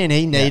camaraderie, and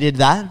he needed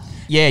that.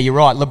 Yeah, you're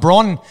right.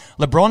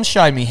 LeBron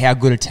showed me how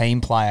good a team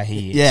player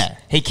he is. Yeah.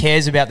 He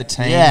cares about the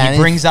team. Yeah, and he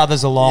brings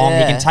others along. He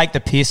Yeah. can take the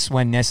piss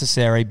when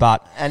necessary,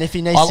 but And if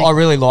he needs I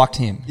really liked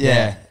him.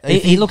 Yeah.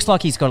 He looks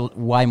like he's got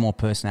way more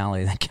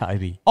personality than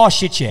Kobe. Oh,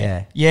 shit,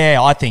 yeah. Yeah,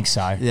 I think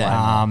so.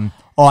 Yeah.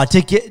 I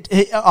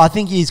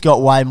think he's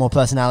got way more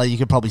personality. You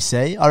could probably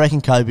see. I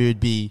reckon Kobe would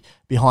be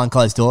behind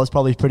closed doors,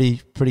 probably pretty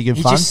good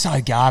He's fun. just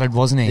so guarded,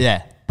 wasn't he?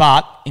 Yeah.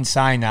 But in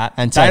saying that,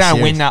 And they so don't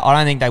serious. win that. I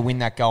don't think they win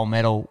that gold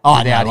medal Oh,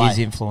 without no way. his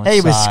influence.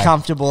 He was so-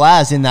 comfortable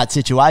as in that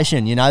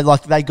situation,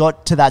 like they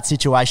got to that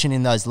situation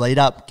in those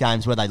lead-up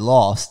games where they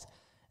lost,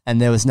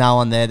 and there was no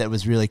one there that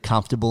was really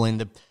comfortable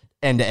in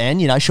end to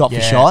end, shot for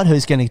Yeah. shot.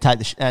 Who's going to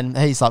take and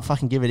he's like,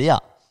 fucking give it here.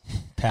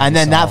 Pound And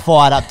then the soul.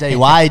 that fired up D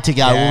Wade to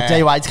go, Yeah. well,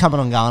 D Wade's coming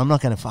on going, I'm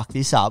not going to fuck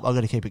this up. I've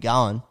got to keep it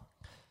going.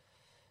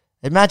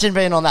 Imagine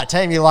being on that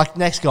team. You're like,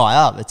 next guy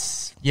up.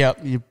 Yep.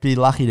 You'd be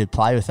lucky to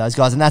play with those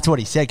guys. And that's what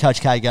he said.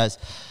 Coach K goes,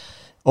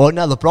 or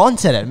no, LeBron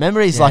said it.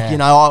 Remember, he's like,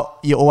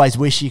 you always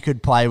wish you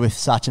could play with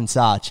such and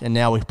such. And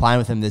now we're playing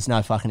with him. There's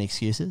no fucking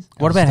excuses.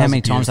 What about That how was a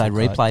many times they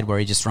beautiful quote. replayed where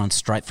he just runs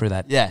straight through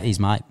that? Yeah. His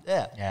mate.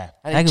 Yeah. Yeah.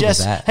 And How good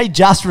was that? he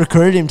just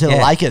recruited him to the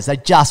Yeah. Lakers. They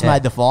just Yeah.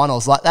 made the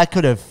finals. Like, that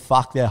could have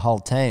fucked their whole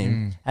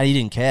team. And he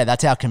didn't care.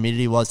 That's how committed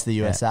he was to the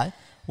USA.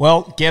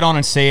 Well, get on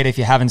and see it if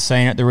you haven't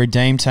seen it. The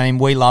Redeem Team,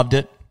 we loved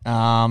it.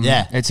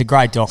 Yeah. It's a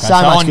great doco. So So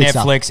much on good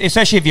Netflix,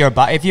 especially if you're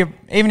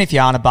even if you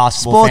aren't a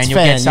basketball Sports fan, you'll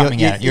fan, get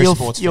something out. You're a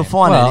sports fan. You'll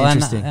find it Well,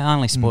 interesting. and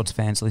only sports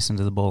fans listen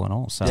to the ball and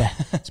all, so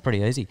it's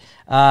pretty easy.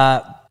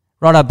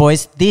 Righto,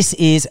 boys. This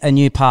is a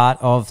new part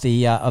of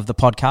the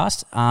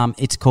podcast.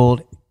 It's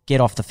called Get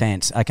Off the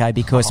Fence, okay?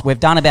 Because we've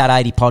done about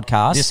 80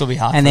 podcasts. This'll be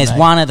hard and for there's me.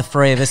 one of the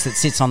three of us that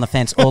sits on the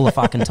fence all the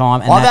fucking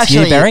time, and I'm that's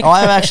you, Beric.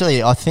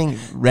 I think,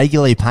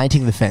 regularly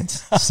painting the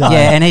fence. So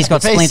Yeah, and he's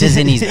got The piece splinters is-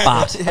 in his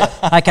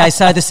butt. Okay,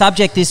 so the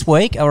subject this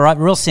week, all right,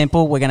 real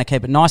simple. We're going to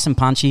keep it nice and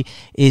punchy,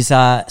 is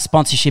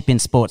sponsorship in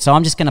sport. So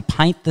I'm just going to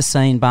paint the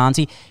scene,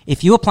 Barnesy.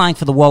 If you were playing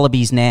for the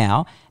Wallabies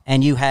now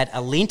and you had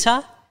a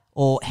Linter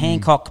or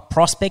Hancock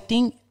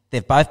prospecting,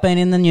 they've both been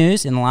in the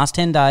news in the last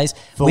 10 days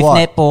For with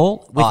what?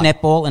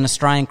 netball and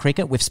Australian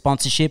cricket with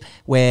sponsorship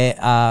where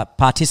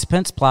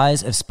participants,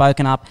 players have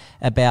spoken up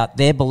about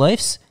their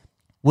beliefs.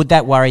 Would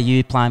that worry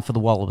you playing for the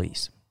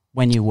Wallabies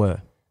when you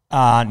were?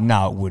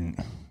 No, it wouldn't.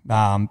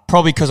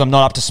 Probably because I'm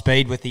not up to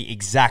speed with the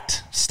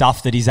exact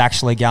stuff that is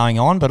actually going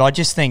on. But I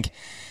just think,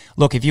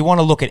 look, if you want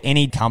to look at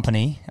any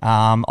company,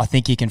 I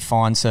think you can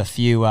find a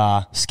few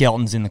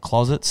skeletons in the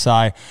closet. So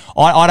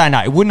I don't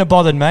know. It wouldn't have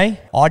bothered me.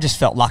 I just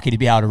felt lucky to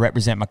be able to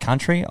represent my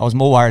country. I was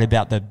more worried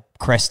about the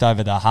crest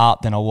over the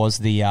heart than I was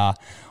the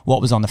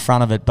what was on the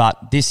front of it.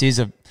 But this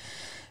is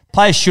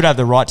players should have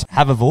the right to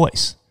have a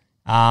voice.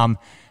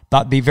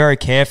 But be very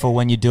careful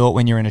when you do it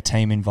when you're in a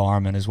team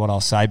environment is what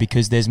I'll say,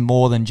 because there's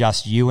more than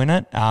just you in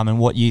it and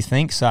what you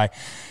think. So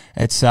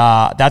it's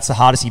that's the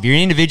hardest. If you're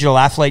an individual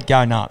athlete,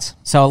 go nuts.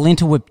 So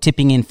Alinta were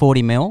tipping in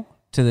 40 mil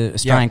to the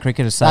Australian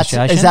Cricket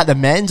Association. Is that the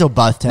men's or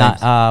both No,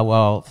 teams?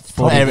 well,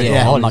 40 Every- mil,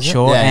 yeah. I'm not Is it?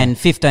 sure. Yeah. And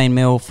 15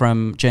 mil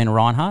from Gina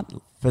Reinhardt.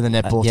 For the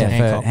netball Yeah, team.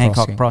 for Hancock Hancock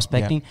prospecting.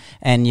 prospecting.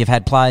 And you've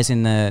had players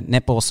in the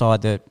netball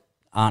side that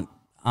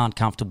aren't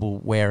comfortable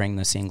wearing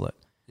the singlet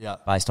Yeah.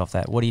 based off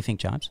that. What do you think,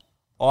 James?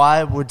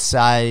 I would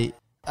say,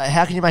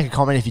 how can you make a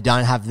comment if you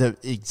don't have the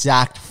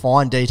exact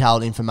fine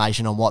detailed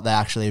information on what they're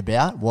actually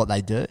about, what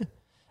they do?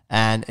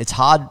 And it's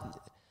hard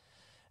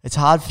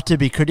to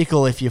be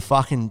critical if you're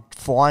fucking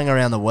flying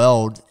around the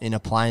world in a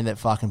plane that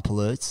fucking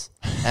pollutes,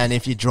 and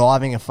if you're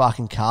driving a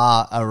fucking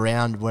car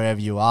around wherever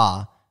you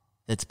are,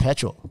 it's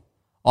petrol.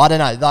 I don't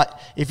know. Like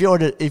if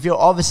you're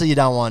obviously you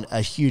don't want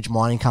a huge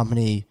mining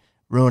company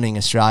ruining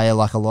Australia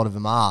like a lot of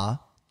them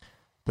are,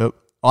 but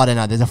I don't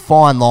know. There's a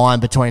fine line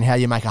between how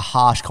you make a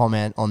harsh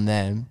comment on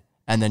them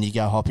and then you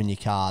go hop in your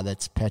car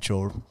that's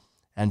petrol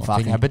and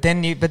fucking. But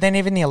then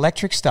even the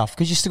electric stuff,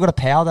 because you still got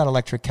to power that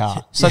electric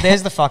car. So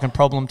there's the fucking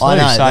problem too. I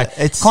know, So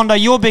it's- Condo,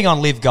 you're big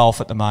on Live Golf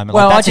at the moment.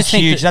 Well, Like, I that's just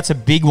think huge. that- That's a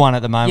big one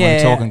at the moment when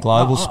we're talking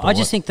global sport. I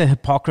just think the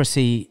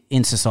hypocrisy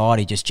in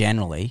society just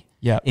generally,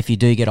 Yeah. if you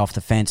do get off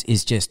the fence,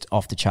 is just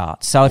off the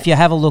charts. So if you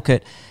have a look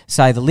at,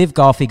 say, the Live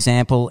Golf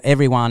example,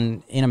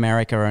 everyone in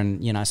America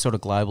and, sort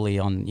of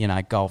globally on,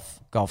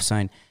 golf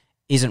scene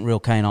isn't real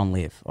keen on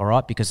Live, all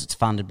right, because it's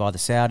funded by the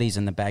Saudis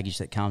and the baggage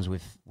that comes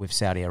with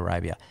Saudi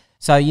Arabia.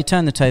 So you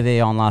turn the TV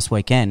on last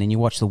weekend and you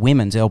watch the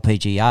women's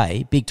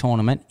LPGA big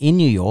tournament in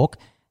New York,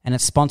 and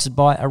it's sponsored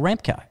by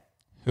Aramco.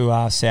 who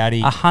are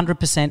Saudi.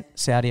 100%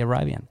 Saudi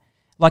Arabian.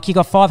 Like you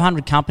got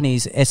 500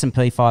 companies,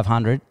 S&P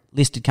 500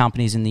 listed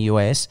companies in the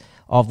US,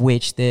 of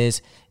which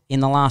there's in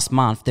the last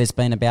month there's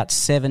been about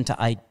 7 to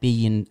 8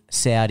 billion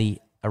Saudi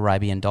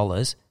Arabian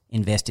dollars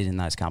invested in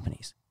those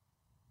companies.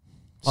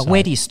 Like, So-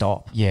 where do you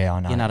stop? Yeah, I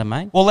know. You know what I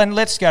mean? Well, then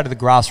let's go to the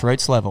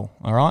grassroots level,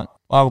 all right?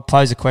 I'll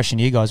pose a question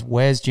to you guys.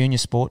 Where's junior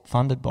sport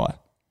funded by?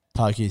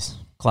 Pokies,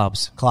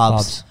 Clubs.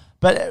 clubs.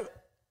 But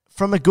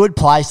from a good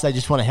place, they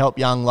just want to help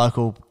young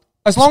local.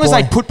 As long as they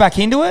sport. put back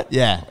into it,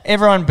 Yeah.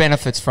 everyone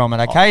benefits from it,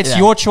 okay? It's Yeah.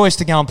 your choice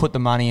to go and put the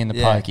money in the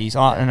Yeah. pokies.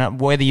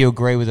 And whether you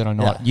agree with it or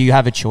not, Yeah. you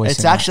have a choice. It's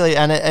in that. actually,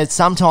 and it's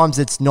sometimes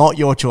it's not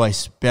your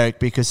choice, Beric,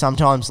 because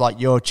sometimes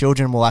like your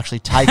children will actually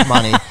take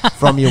money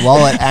from your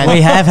wallet and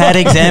We have had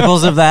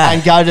examples of that.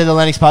 and go to the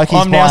Lennox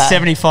Pokies. I'm now buy it.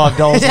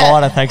 $75 Yeah.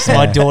 lighter thanks to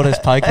my daughter's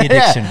pokey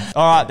addiction. Yeah.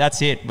 All right,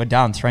 that's it. We're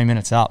done. 3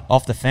 minutes up.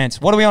 Off the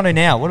fence. What are we on to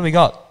now? What do we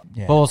got?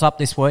 Yeah. Balls up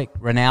this week.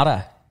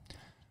 Ronaldo.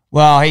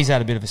 Well, he's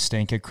had a bit of a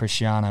stinker,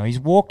 Cristiano. He's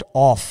walked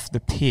off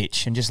the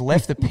pitch and just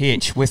left the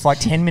pitch with like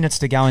 10 minutes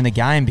to go in the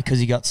game because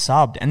he got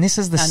subbed. And this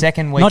is the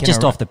second week Not in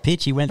just a row. off the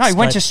pitch. He went No, he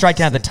went just straight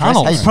down the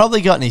tunnel. He's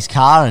probably got in his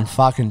car and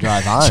fucking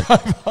drove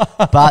home.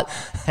 But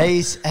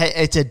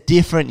it's a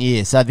different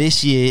year. So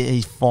this year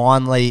he's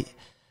finally,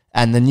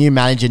 And the new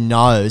manager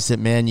knows that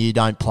Man U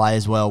don't play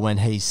as well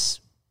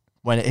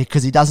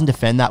because he doesn't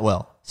defend that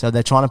well. So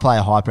they're trying to play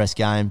a high press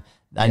game.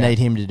 They need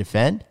him to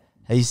defend.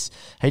 He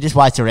just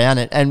waits around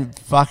it, and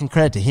fucking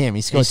credit to him.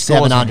 He scored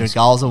 700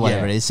 goals or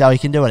whatever it is, so he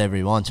can do whatever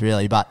he wants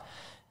really. But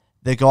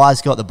the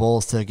guy's got the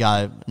balls to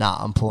go, nah,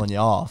 I'm pulling you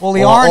off. Well,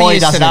 the irony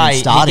is today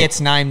he gets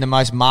named the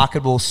most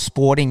marketable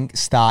sporting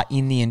star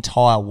in the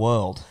entire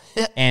world.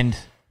 And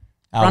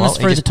run us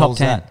through the top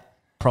 10.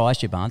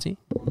 Price, you Barnesy.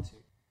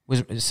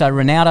 So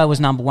Ronaldo was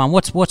number one.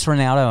 What's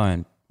Ronaldo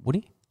earn,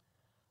 Woody?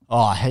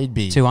 Oh, he'd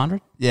be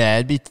 200. Yeah,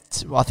 it'd be.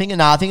 I think it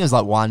was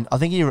like one. I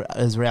think he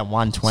was around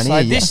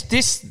 120.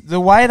 So the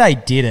way they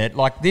did it,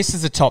 like this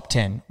is the top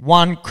 10.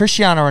 1,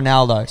 Cristiano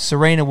Ronaldo,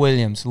 Serena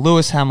Williams,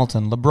 Lewis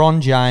Hamilton,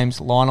 LeBron James,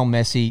 Lionel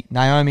Messi,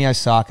 Naomi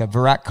Osaka,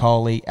 Virat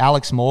Kohli,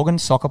 Alex Morgan,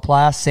 soccer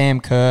player, Sam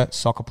Kerr,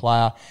 soccer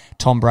player,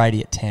 Tom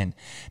Brady at 10.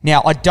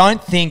 Now, I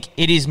don't think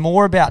it is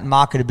more about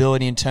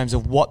marketability in terms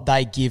of what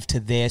they give to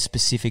their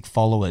specific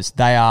followers.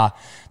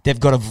 They've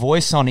got a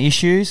voice on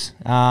issues.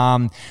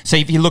 So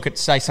if you look at,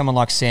 say, someone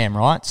like Sam,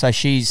 right? So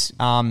she's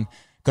got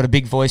a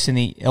big voice in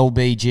the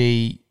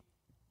LBGT,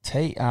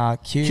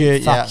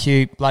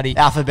 Q, bloody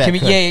alphabet.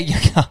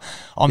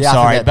 I'm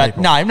sorry, but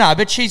people. No,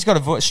 but she's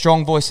got a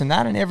strong voice in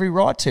that and every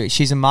right to.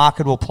 She's a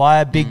marketable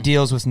player, big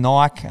deals with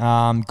Nike,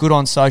 good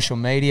on social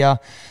media.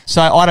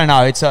 So I don't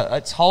know,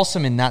 it's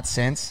wholesome in that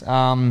sense.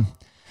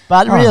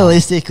 But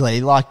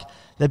realistically, like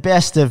the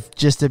best of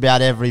just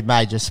about every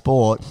major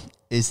sport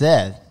is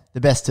there. The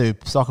best 2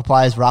 soccer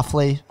players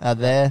roughly are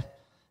there.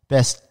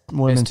 Best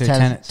women's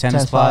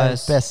tennis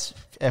players. Best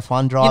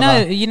F1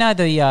 driver. You know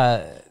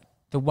the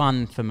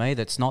one for me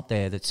that's not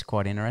there that's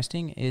quite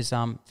interesting is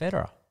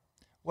Federer.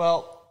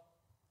 Well,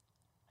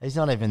 he's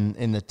not even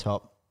in the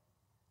top.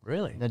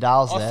 Really?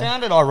 Nadal's there. I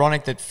found it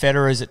ironic that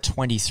Federer's at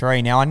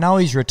 23. Now, I know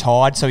he's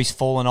retired, so he's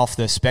fallen off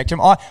the spectrum.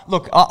 I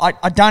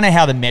don't know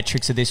how the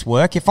metrics of this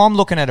work. If I'm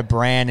looking at a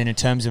brand and in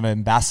terms of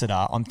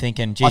ambassador, I'm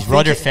thinking, geez,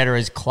 Roger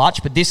Federer's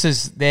clutch, but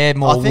they're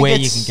more where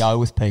you can go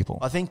with people.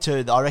 I think,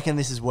 too, I reckon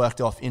this has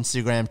worked off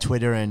Instagram,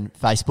 Twitter, and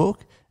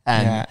Facebook.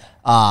 And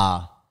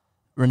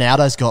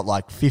Ronaldo's got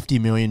like 50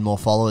 million more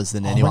followers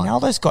than anyone.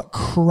 Ronaldo's got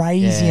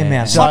crazy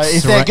amounts. So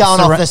if they're going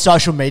off the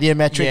social media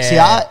metrics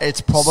here, it's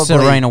probably...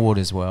 Serena would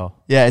as well.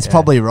 Yeah, it's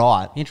probably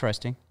right.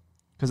 Interesting.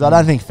 Because I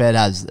don't think Fed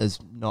has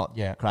not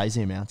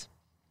crazy amounts.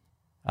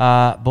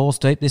 Balls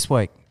deep this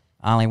week.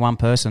 Only one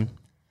person.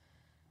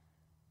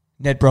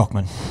 Ned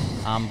Brockman.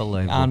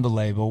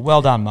 Unbelievable.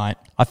 Well done, mate.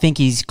 I think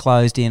he's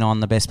closed in on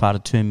the best part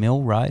of 2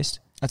 mil raised.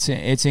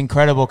 It's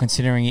incredible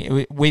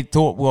considering we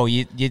thought, well,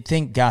 you'd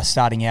think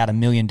starting out $1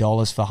 million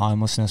for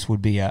homelessness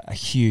would be a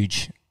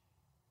huge,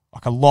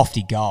 like a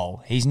lofty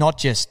goal. He's not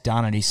just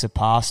done it, he's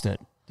surpassed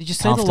it. Did you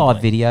see the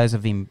live videos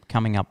of him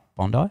coming up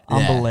Bondi? Yeah,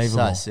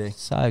 unbelievable. So sick.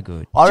 So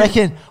good. I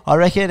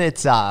reckon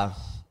it's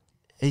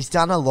he's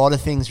done a lot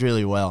of things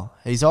really well.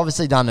 He's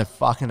obviously done a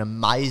fucking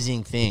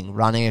amazing thing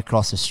running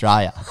across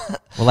Australia.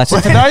 Well, that's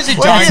for those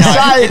who don't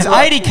know, it's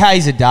 80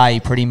 Ks a day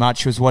pretty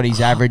much was what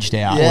he's averaged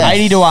out. Yes.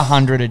 80 to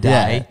 100 a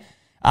day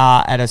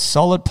at a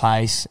solid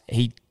pace.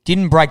 He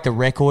didn't break the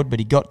record, but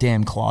he got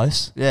damn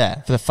close.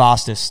 Yeah. For the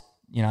fastest,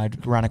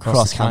 run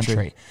across the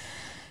country.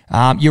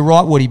 You're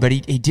right, Woody, but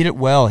he did it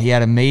well. He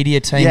had a media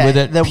team with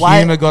it.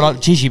 Puma got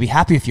on. Geez, you'd be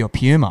happy if you're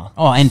Puma.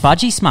 Oh, and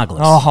budgie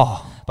smugglers.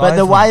 Oh, but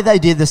the way they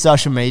did the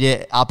social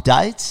media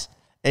updates,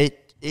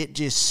 it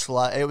just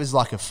it was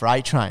like a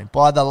freight train.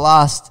 By the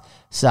last,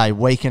 say,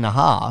 week and a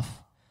half,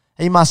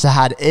 he must have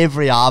had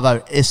every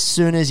arvo. As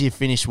soon as you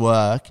finish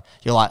work,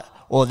 you're like,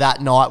 or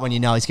that night when you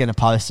know he's going to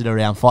post it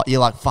around 5, you're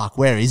like, fuck,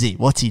 where is he?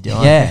 What's he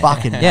doing? Yeah,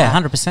 fucking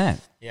 100%.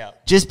 Yeah.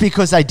 Just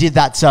because they did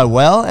that so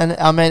well, and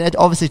I mean, it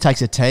obviously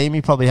takes a team.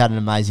 He probably had an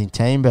amazing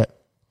team, but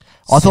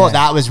I thought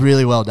that was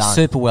really well done.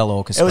 Super well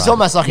orchestrated. It was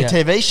almost like a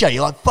TV show.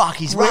 You're like, fuck,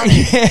 he's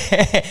running.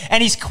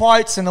 And his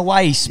quotes and the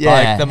way he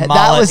spoke, the mullet,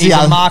 that was he's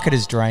a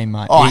marketer's dream,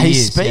 mate. Oh, he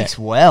speaks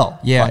well.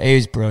 Yeah, he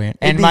was brilliant.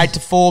 And, mate, to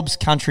Forbes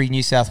Country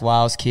New South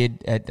Wales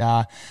kid, it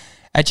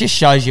just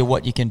shows you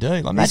what you can do.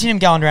 Like, imagine him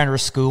going around to a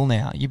school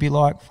now. You'd be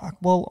like, fuck,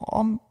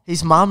 well,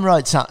 His mum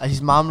wrote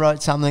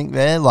something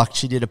there, like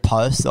she did a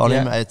post on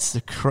him.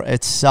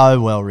 It's so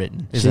well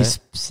written. She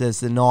says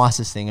the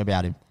nicest thing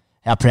about him.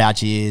 How proud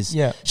she is.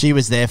 Yeah. She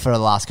was there for the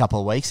last couple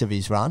of weeks of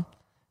his run.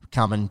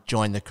 Come and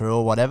join the crew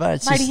or whatever.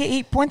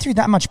 He went through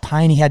that much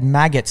pain. He had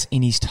maggots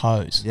in his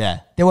toes.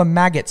 Yeah. There were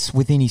maggots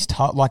within his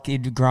toe. Like were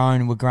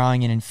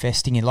growing and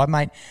infesting it. Like,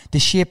 mate, the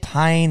sheer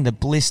pain, the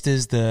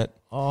blisters, He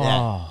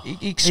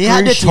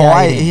had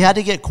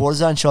to get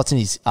cortisone shots in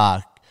his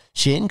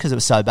shin because it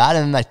was so bad,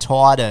 and then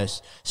they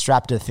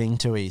strapped a thing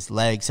to his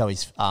leg so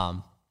his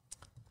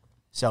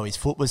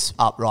foot was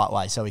up right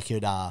way so he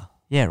could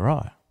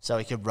so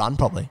he could run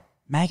properly.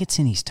 Maggots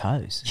in his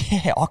toes.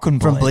 Yeah, I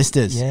couldn't from believe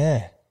blisters. It.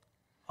 Yeah.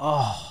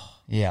 Oh,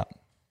 yeah.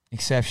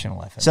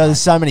 Exceptional effort. So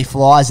there's so many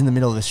flies in the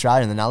middle of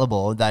Australia in the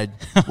Nullarbor.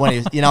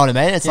 You know what I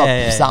mean?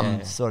 It's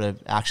something sort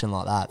of action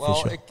like that for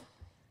sure.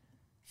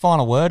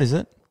 Final word, is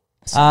it?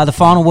 The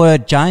final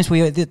word, James.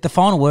 The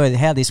final word.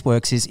 How this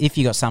works is, if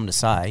you got something to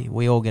say,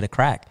 we all get a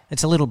crack.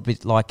 It's a little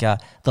bit like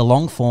the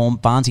long form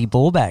Barnsey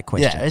ball bag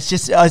question. Yeah,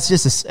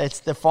 it's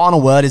the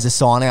final word is a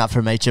sign out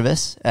from each of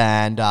us,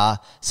 and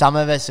some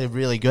of us are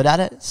really good at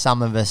it.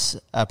 Some of us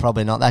are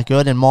probably not that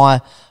good. And my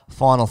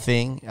final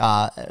thing,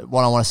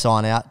 what I want to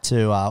sign out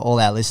to all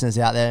our listeners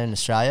out there in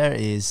Australia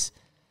is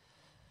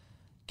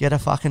get a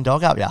fucking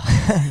dog up, yeah,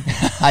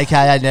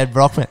 aka Ned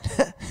Brockman.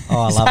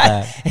 Oh, I love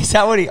that. Is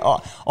that what he? I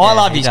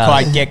love his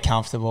quote. Get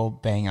comfortable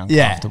being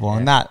uncomfortable,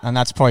 and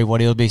that's probably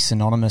what he'll be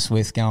synonymous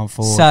with going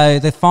forward. So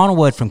the final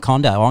word from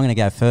Condo, I'm going to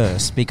go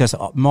first because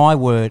my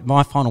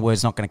final word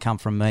is not going to come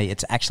from me.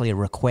 It's actually a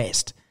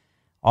request.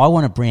 I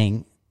want to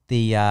bring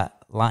the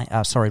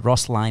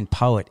Ross Lane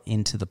poet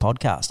into the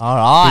podcast. All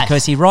right,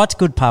 because he writes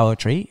good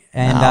poetry,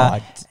 and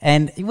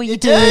well, you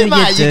do,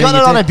 mate. You got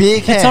it on a beer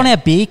can. It's on our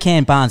beer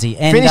can, Barnsey.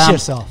 And, finish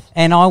yourself.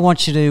 And I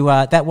want you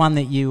to that one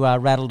that you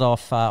rattled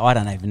off. I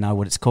don't even know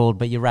what it's called,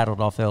 but you rattled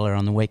off earlier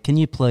on the week. Can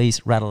you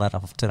please rattle that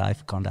off today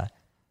for Condo?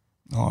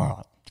 All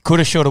right.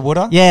 Coulda, shoulda,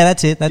 woulda. Yeah,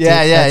 that's it. That's it.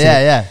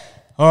 Yeah.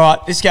 All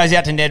right. This goes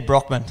out to Ned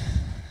Brockman.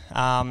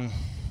 All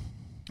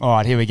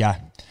right. Here we go.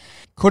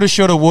 Coulda,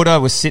 shoulda, woulda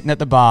was sitting at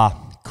the bar.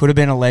 Could have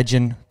been a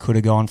legend, could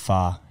have gone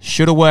far.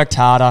 Should have worked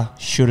harder,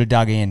 should have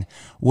dug in.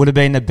 Would have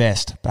been the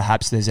best,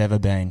 perhaps there's ever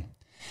been.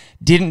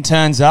 Didn't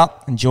turns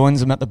up and joins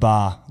them at the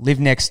bar. Lived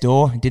next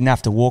door, didn't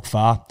have to walk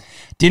far.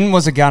 Didn't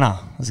was a gunner,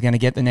 was going to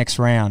get the next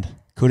round.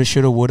 Coulda,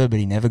 shoulda, woulda, but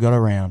he never got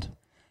around.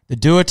 The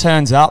doer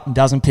turns up and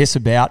doesn't piss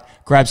about.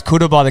 Grabs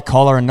Coulda by the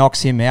collar and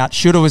knocks him out.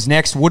 Shoulda was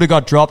next, woulda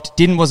got dropped.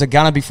 Didn't was a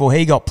gunner before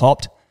he got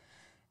popped.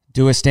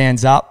 Doer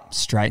stands up,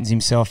 straightens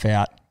himself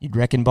out. You'd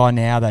reckon by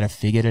now they'd have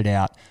figured it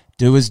out.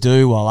 Doers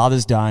do while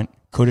others don't.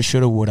 Coulda,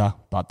 shoulda, woulda,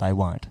 but they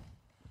won't.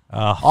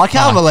 I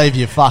can't believe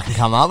you fucking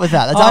come up with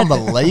that. That's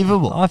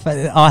unbelievable.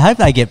 I hope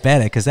they get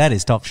better because that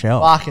is top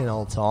shelf. Fucking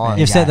all time.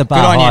 You've set the Good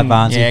bar on high, you,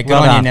 Barnsey. yeah, good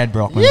Well on you, done. Ned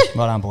Brockman.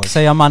 Well done, boys.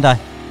 See you on Monday.